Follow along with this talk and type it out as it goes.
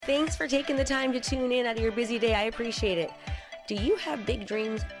Thanks for taking the time to tune in out of your busy day. I appreciate it. Do you have big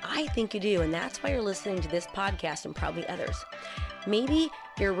dreams? I think you do, and that's why you're listening to this podcast and probably others. Maybe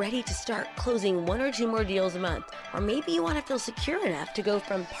you're ready to start closing 1 or 2 more deals a month, or maybe you want to feel secure enough to go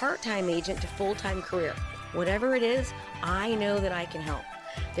from part-time agent to full-time career. Whatever it is, I know that I can help.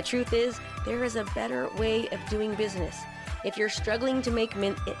 The truth is, there is a better way of doing business. If you're struggling to make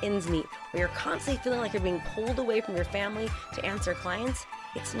ends meet, or you're constantly feeling like you're being pulled away from your family to answer clients,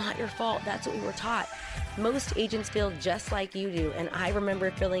 it's not your fault. That's what we were taught. Most agents feel just like you do, and I remember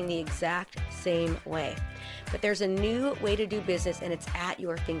feeling the exact same way. But there's a new way to do business, and it's at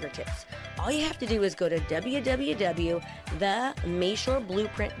your fingertips. All you have to do is go to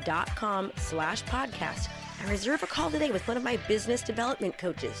www.themayshoreblueprint.com/podcast and reserve a call today with one of my business development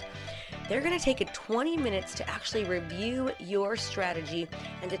coaches. They're going to take 20 minutes to actually review your strategy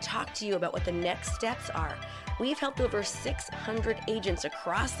and to talk to you about what the next steps are. We've helped over 600 agents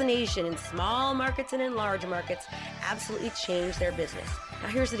across the nation in small markets and in large markets absolutely change their business. Now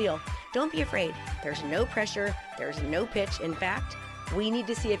here's the deal. Don't be afraid. There's no pressure. There's no pitch. In fact, we need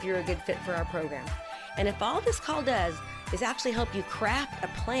to see if you're a good fit for our program. And if all this call does is actually help you craft a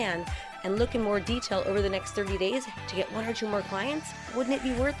plan and look in more detail over the next 30 days to get 1 or 2 more clients, wouldn't it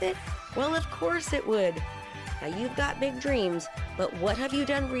be worth it? Well, of course it would. Now, you've got big dreams, but what have you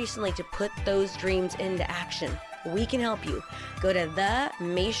done recently to put those dreams into action? We can help you. Go to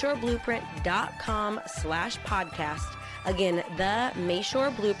themayshoreblueprint.com/podcast. Again,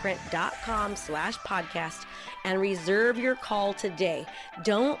 themayshoreblueprint.com/podcast, and reserve your call today.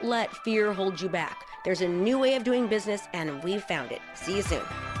 Don't let fear hold you back. There's a new way of doing business, and we've found it. See you soon.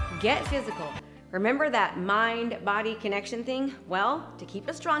 Get physical. Remember that mind-body connection thing? Well, to keep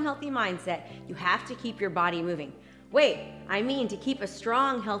a strong, healthy mindset, you have to keep your body moving. Wait, I mean to keep a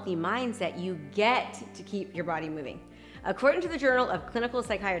strong, healthy mindset, you get to keep your body moving. According to the Journal of Clinical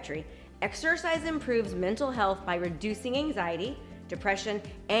Psychiatry, exercise improves mental health by reducing anxiety, depression,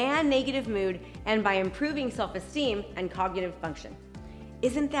 and negative mood, and by improving self-esteem and cognitive function.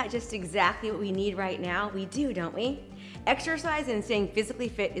 Isn't that just exactly what we need right now? We do, don't we? Exercise and staying physically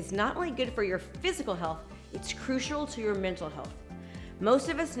fit is not only good for your physical health, it's crucial to your mental health. Most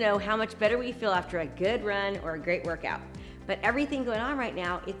of us know how much better we feel after a good run or a great workout. But everything going on right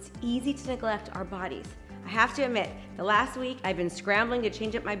now, it's easy to neglect our bodies. I have to admit, the last week I've been scrambling to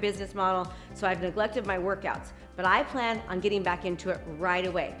change up my business model, so I've neglected my workouts. But I plan on getting back into it right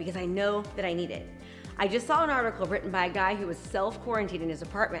away because I know that I need it. I just saw an article written by a guy who was self-quarantined in his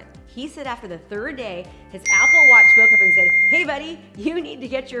apartment. He said after the 3rd day, his Apple Watch spoke up and said, "Hey buddy, you need to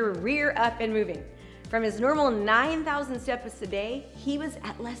get your rear up and moving." From his normal 9,000 steps a day, he was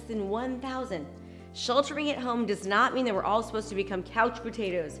at less than 1,000. Sheltering at home does not mean that we're all supposed to become couch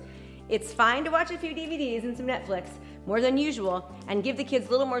potatoes. It's fine to watch a few DVDs and some Netflix, more than usual, and give the kids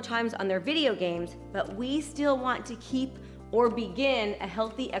a little more times on their video games, but we still want to keep or begin a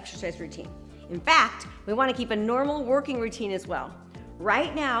healthy exercise routine. In fact, we want to keep a normal working routine as well.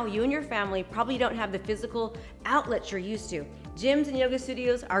 Right now, you and your family probably don't have the physical outlets you're used to. Gyms and yoga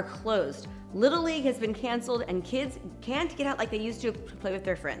studios are closed. Little League has been canceled and kids can't get out like they used to play with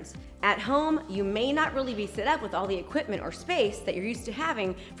their friends. At home, you may not really be set up with all the equipment or space that you're used to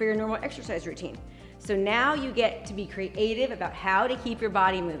having for your normal exercise routine. So now you get to be creative about how to keep your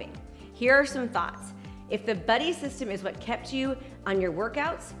body moving. Here are some thoughts. If the buddy system is what kept you on your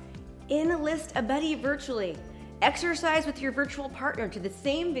workouts, enlist a buddy virtually. Exercise with your virtual partner to the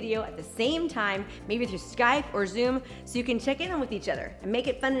same video at the same time, maybe through Skype or Zoom, so you can check in with each other and make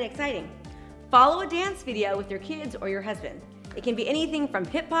it fun and exciting. Follow a dance video with your kids or your husband. It can be anything from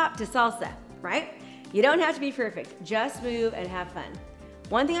hip hop to salsa, right? You don't have to be perfect, just move and have fun.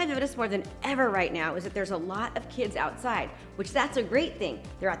 One thing I've noticed more than ever right now is that there's a lot of kids outside, which that's a great thing.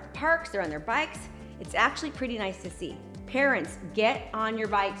 They're at the parks, they're on their bikes. It's actually pretty nice to see. Parents, get on your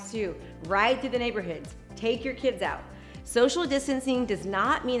bikes too. Ride through the neighborhoods. Take your kids out. Social distancing does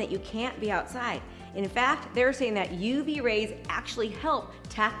not mean that you can't be outside. In fact, they're saying that UV rays actually help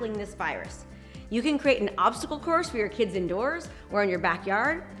tackling this virus. You can create an obstacle course for your kids indoors or in your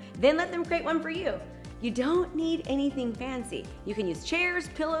backyard, then let them create one for you. You don't need anything fancy. You can use chairs,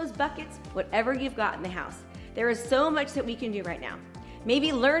 pillows, buckets, whatever you've got in the house. There is so much that we can do right now.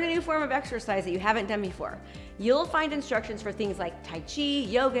 Maybe learn a new form of exercise that you haven't done before. You'll find instructions for things like Tai Chi,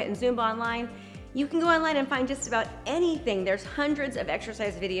 yoga, and Zumba online. You can go online and find just about anything. There's hundreds of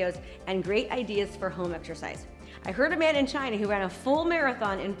exercise videos and great ideas for home exercise. I heard a man in China who ran a full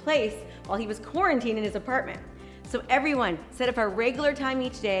marathon in place while he was quarantined in his apartment. So everyone, set up a regular time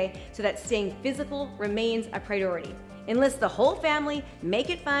each day so that staying physical remains a priority. Enlist the whole family, make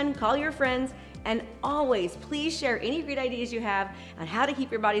it fun, call your friends, And always, please share any great ideas you have on how to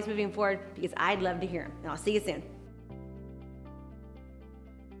keep your bodies moving forward because I'd love to hear them. And I'll see you soon.